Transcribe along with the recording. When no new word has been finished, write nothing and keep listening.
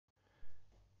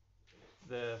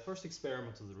the first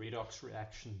experiment of the redox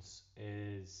reactions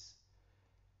is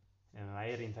an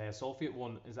iodine thiosulphate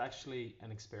one is actually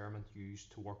an experiment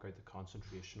used to work out the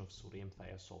concentration of sodium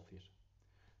thiosulphate.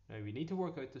 Now we need to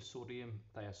work out the sodium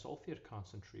thiosulphate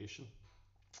concentration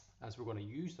as we're going to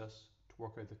use this to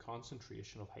work out the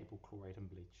concentration of hypochlorite in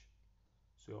bleach.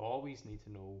 So you always need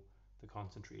to know the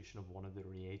concentration of one of the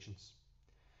reagents.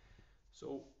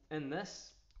 So in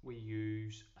this we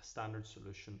use a standard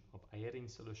solution of iodine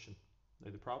solution. Now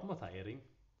the problem with iodine,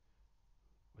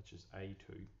 which is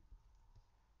I2,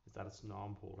 is that it's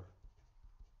nonpolar.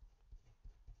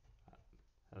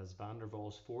 It has van der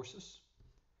Waals forces,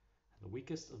 the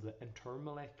weakest of the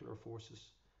intermolecular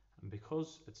forces, and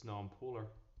because it's nonpolar,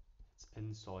 it's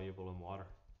insoluble in water.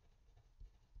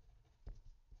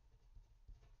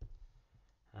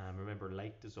 Remember,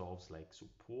 like dissolves like, so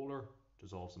polar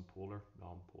dissolves in polar,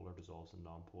 non-polar dissolves in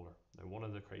non-polar. Now one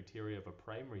of the criteria of a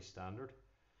primary standard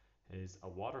is a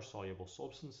water-soluble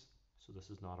substance, so this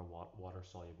is not a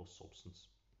water-soluble substance.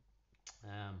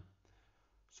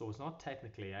 So it's not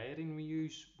technically iodine we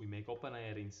use, we make up an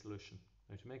iodine solution.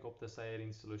 Now to make up this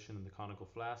iodine solution in the conical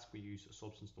flask, we use a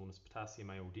substance known as potassium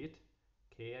iodate,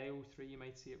 KiO3 you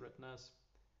might see it written as,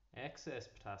 excess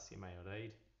potassium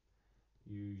iodide,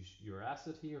 use your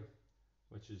acid here,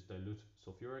 which is dilute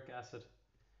sulphuric acid,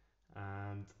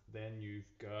 and then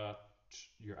you've got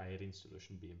your iodine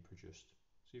solution being produced.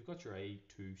 So you've got your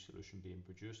I2 solution being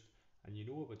produced, and you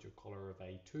know about your colour of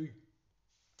I2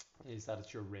 is that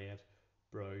it's your red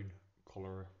brown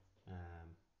colour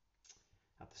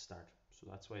at the start. So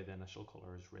that's why the initial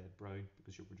colour is red brown,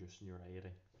 because you're producing your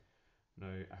iodine. Now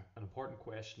an important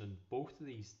question in both of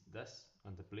these, this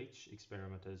and the bleach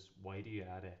experiment, is why do you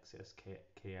add excess Ki,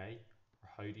 or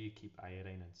how do you keep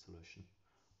iodine in solution?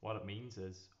 What it means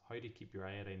is, how do you keep your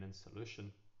iodine in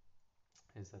solution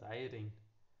is that iodine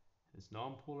is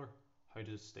nonpolar, how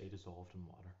does it stay dissolved in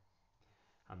water?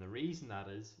 And the reason that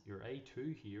is, your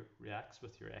I2 here reacts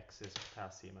with your excess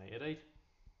potassium iodide,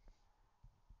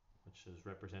 which is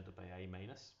represented by I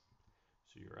minus.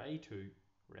 So your I2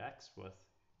 reacts with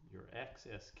your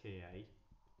excess Ki, and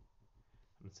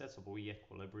it sets up a wee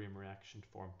equilibrium reaction to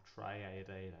form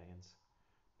triiodide ions.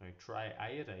 Now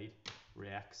triiodide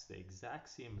reacts the exact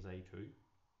same as I2,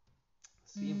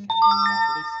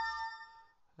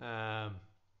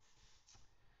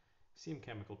 same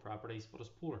chemical properties, but it's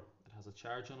polar. It has a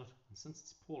charge on it, and since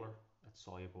it's polar, it's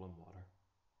soluble in water,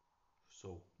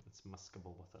 so it's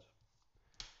miscible with it.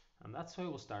 And that's how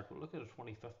we'll start. We'll look at a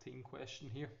 2015 question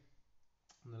here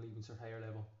on the Leaving Cert higher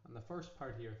level, and the first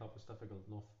part here I thought was difficult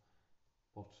enough,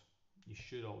 but you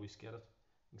should always get it.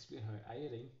 Explain how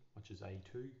iodine, which is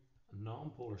I2, a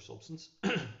non-polar substance,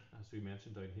 as we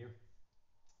mentioned down here,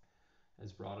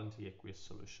 is brought into aqueous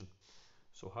solution.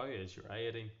 So how is your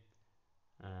iodine?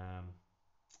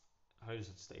 How does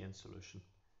it stay in solution?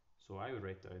 So I would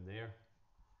write down there,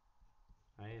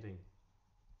 iodine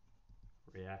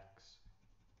reacts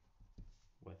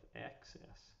with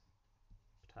excess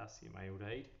potassium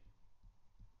iodide.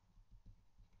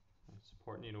 It's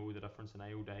important you know the difference in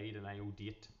iodide and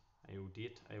iodate.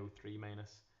 Iodate, IO3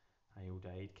 minus,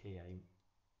 iodide, Ki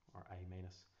or I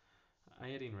minus.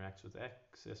 Iodine reacts with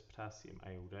excess potassium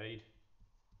iodide,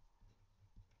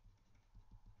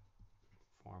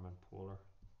 forming polar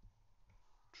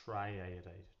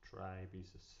triiodide. Tri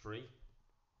is 3,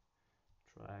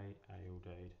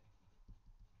 triiodide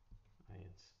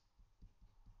ions.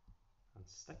 And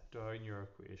stick down your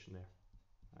equation there,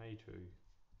 I2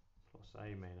 plus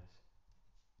I minus.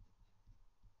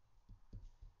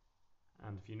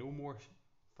 And if you know more,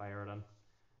 fire it in.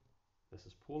 This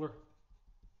is polar,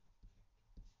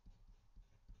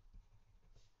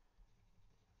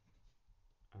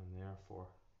 and therefore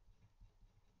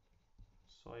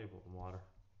soluble in water.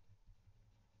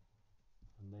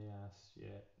 And they asked,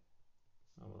 yeah,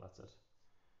 oh well, that's it,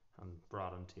 and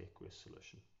brought into aqueous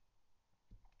solution.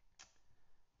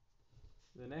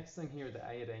 The next thing here, the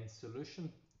iodine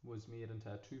solution was made into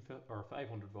a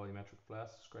 500 volumetric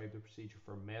flask. Describe the procedure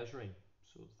for measuring.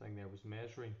 So the thing there was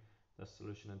measuring this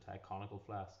solution into a conical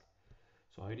flask.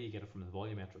 So how do you get it from the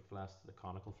volumetric flask to the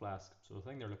conical flask? So the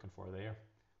thing they're looking for there,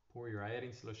 pour your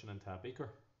iodine solution into a beaker,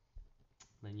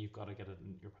 then you've got to get it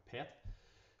in your pipette,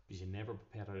 because you never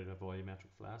pipette out of a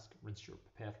volumetric flask. Rinse your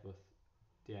pipette with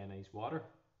deionized water,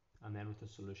 and then with the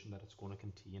solution that it's going to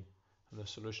contain. And the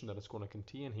solution that it's going to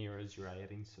contain here is your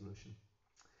iodine solution.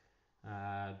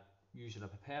 Using a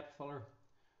pipette filler,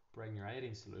 bring your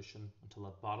iodine solution until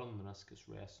the bottom meniscus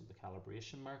rests on the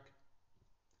calibration mark.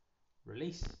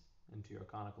 Release into your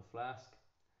conical flask.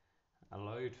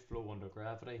 Allow it to flow under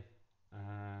gravity,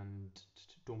 and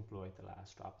don't blow out the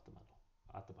last drop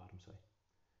at the bottom, sorry.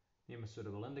 Name a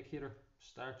suitable indicator.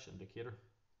 Starch indicator.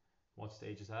 What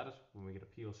stage is added? When we get a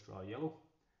pale straw yellow,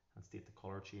 and state the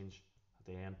colour change at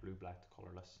the end, blue, black to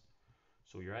colourless.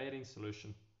 So your iodine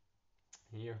solution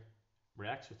here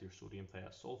reacts with your sodium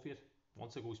thiosulphate.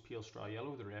 Once it goes pale straw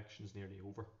yellow, the reaction is nearly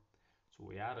over. So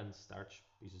we add in starch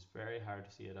because it's very hard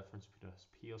to see a difference between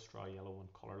a pale straw yellow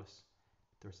and colourless.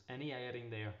 If there's any iodine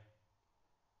there,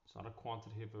 it's not a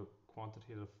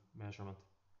quantitative measurement.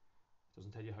 It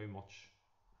doesn't tell you how much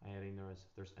iodine there is.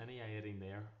 If there's any iodine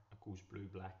there, it goes blue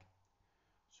black.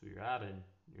 So you add in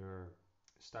your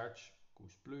starch,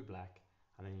 goes blue black,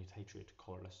 and then you titrate to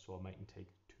colourless, so it mightn't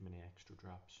take too many extra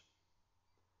drops.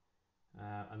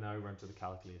 And now we're into the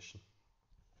calculation.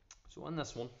 So in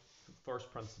this one, first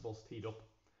principles teed up.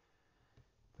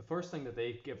 The first thing that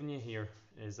they've given you here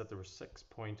is that there was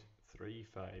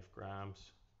 6.35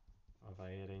 grams of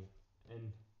iodine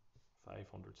in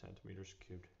 500 centimeters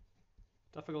cubed.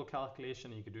 Difficult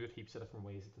calculation, you could do it heaps of different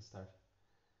ways at the start.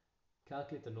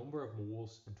 Calculate the number of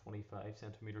moles in 25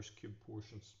 centimeters cubed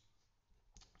portions.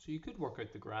 So you could work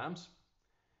out the grams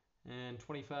in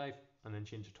 25 and then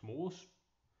change it to moles.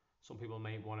 Some people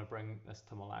might want to bring this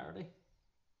to molarity.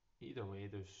 Either way,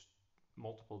 there's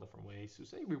multiple different ways. So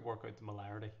say we work out the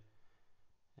molarity.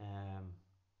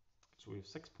 So we have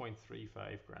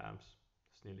 6.35 grams.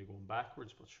 It's nearly going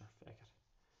backwards, but sure, feck it.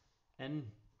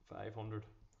 In 500,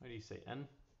 how do you say in?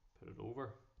 Put it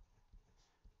over,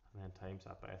 and then times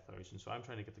that by 1,000. So I'm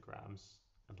trying to get the grams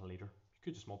in a litre. You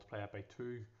could just multiply it by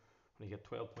 2 when you get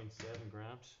 12.7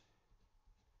 grams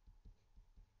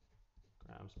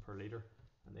per litre.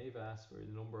 And they've asked for the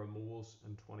number of moles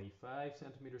in 25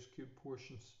 centimeters cubed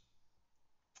portions.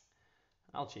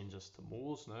 I'll change this to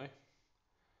moles now.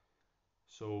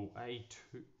 So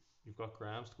I2, you've got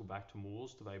grams to go back to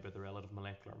moles, divide by the relative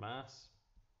molecular mass.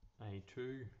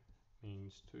 I2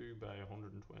 means 2 by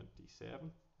 127,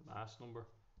 the mass number,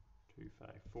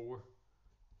 254.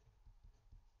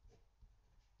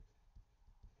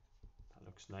 That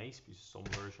looks nice because it's some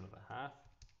version of a half.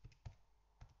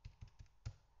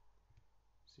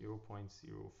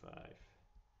 0.05.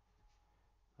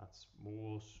 That's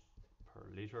moles per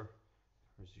litre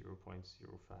for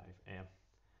 0.05 m.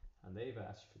 And they've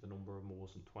asked for the number of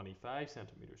moles in 25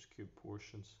 centimeters cubed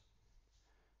portions.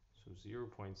 So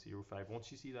 0.05.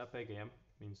 Once you see that big M,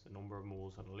 means the number of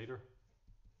moles in a litre.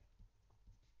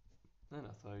 Then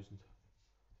 1,000.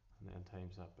 And then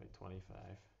times that by 25.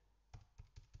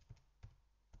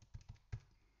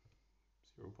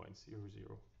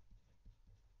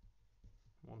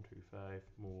 0.00125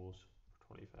 moles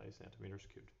per 25 centimeters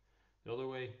cubed. The other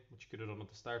way, which you could have done at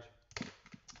the start,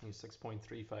 is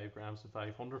 6.35 grams and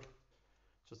 500.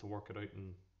 Just to work it out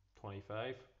in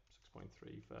 25,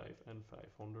 6.35 in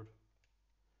 500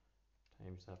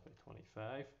 times that by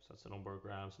 25. So that's the number of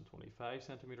grams in 25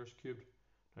 centimeters cubed.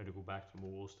 Now to go back to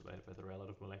moles divided by the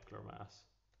relative molecular mass,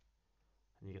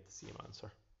 and you get the same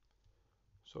answer.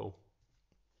 So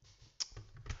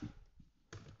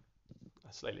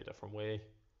a slightly different way,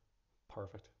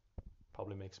 perfect,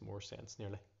 probably makes more sense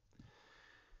nearly.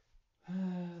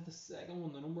 The second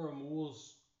one, the number of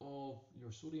moles of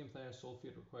your sodium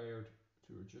thiosulphate required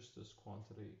to reduce this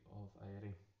quantity of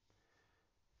iodine.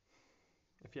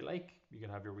 If you like, you can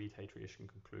have your retitration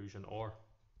conclusion, or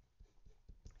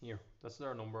here, this is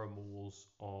our number of moles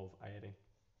of iodine.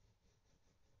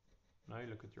 Now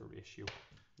look at your ratio.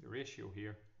 Your ratio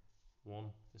here,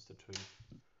 1 is to 2.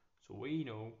 So we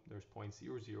know there's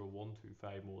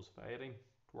 0.00125 moles of iodine.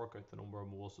 To work out the number of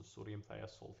moles of sodium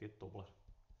thiosulphate, double it.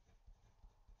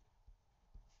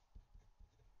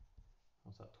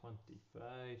 What's that,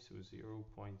 25? So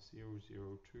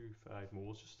 0.0025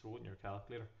 moles. Just throw it in your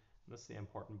calculator. And this is the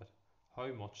important bit.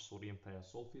 How much sodium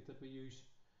thiosulphate did we use?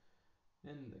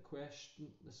 In the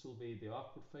question, this will be the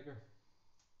awkward figure.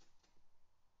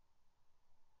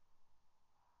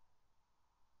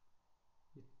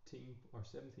 18 or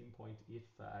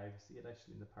 17.85. See it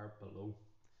actually in the part below.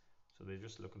 So they're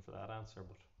just looking for that answer,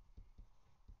 but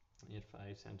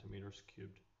 85 centimeters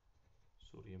cubed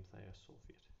sodium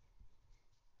thiosulphate.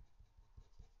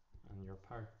 And your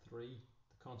part 3,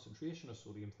 the concentration of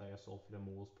sodium thiosulphate in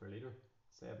moles per litre,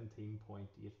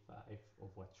 17.85 of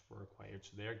which were required.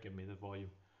 So there, give me the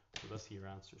volume. So this here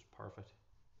answer is perfect.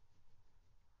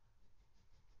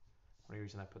 Only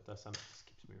reason I put this in, this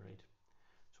keeps me right.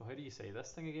 So how do you say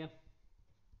this thing again?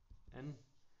 In,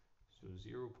 so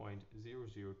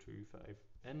 0.0025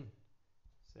 in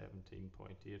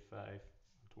 17.85.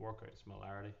 To work out its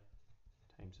molarity,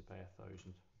 times it by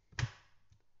 1,000.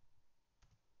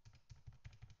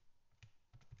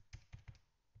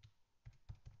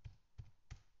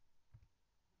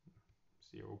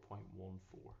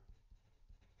 0.14.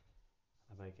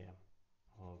 again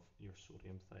of your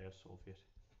sodium thiosulphate.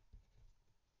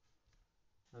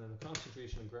 And then the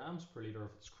concentration in grams per litre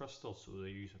of its crystal, so they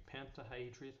use a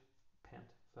pentahydrate,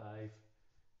 pent 5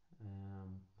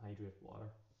 hydrate water,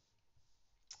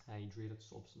 hydrated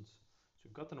substance. So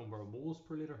we've got the number of moles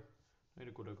per litre. Now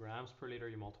to go to grams per litre,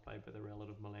 you multiply by the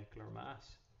relative molecular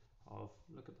mass of,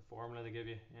 look at the formula they give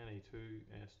you,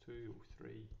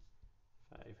 Na2S2O3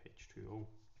 5H2O.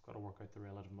 You've got to work out the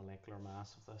relative molecular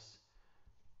mass of this.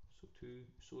 So 2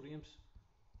 sodiums,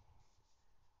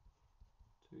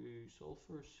 2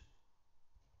 sulfurs,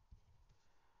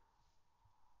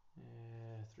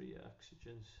 3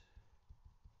 oxygens,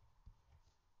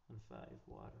 and 5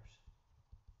 waters.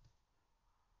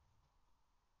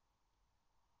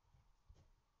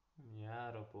 And you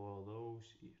add up all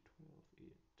those, 8, 12,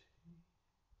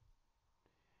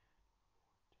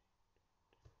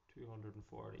 18,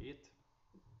 248.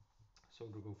 So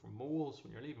to go from moles,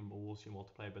 when you're leaving moles, you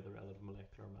multiply by the relative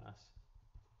molecular mass.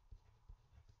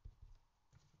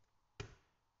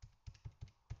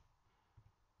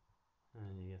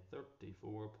 And you get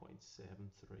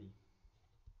 34.73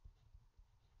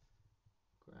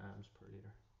 grams per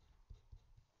litre.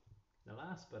 The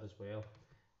last bit as well,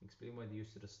 explain why the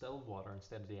use of distilled water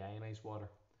instead of deionized water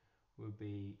would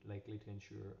be likely to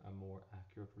ensure a more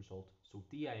accurate result. So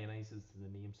deionized, as the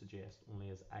name suggests, only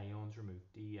has ions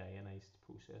removed. Deionized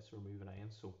process to remove an ion.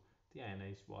 So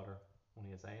deionized water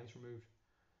only has ions removed.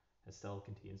 It still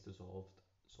contains dissolved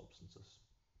substances.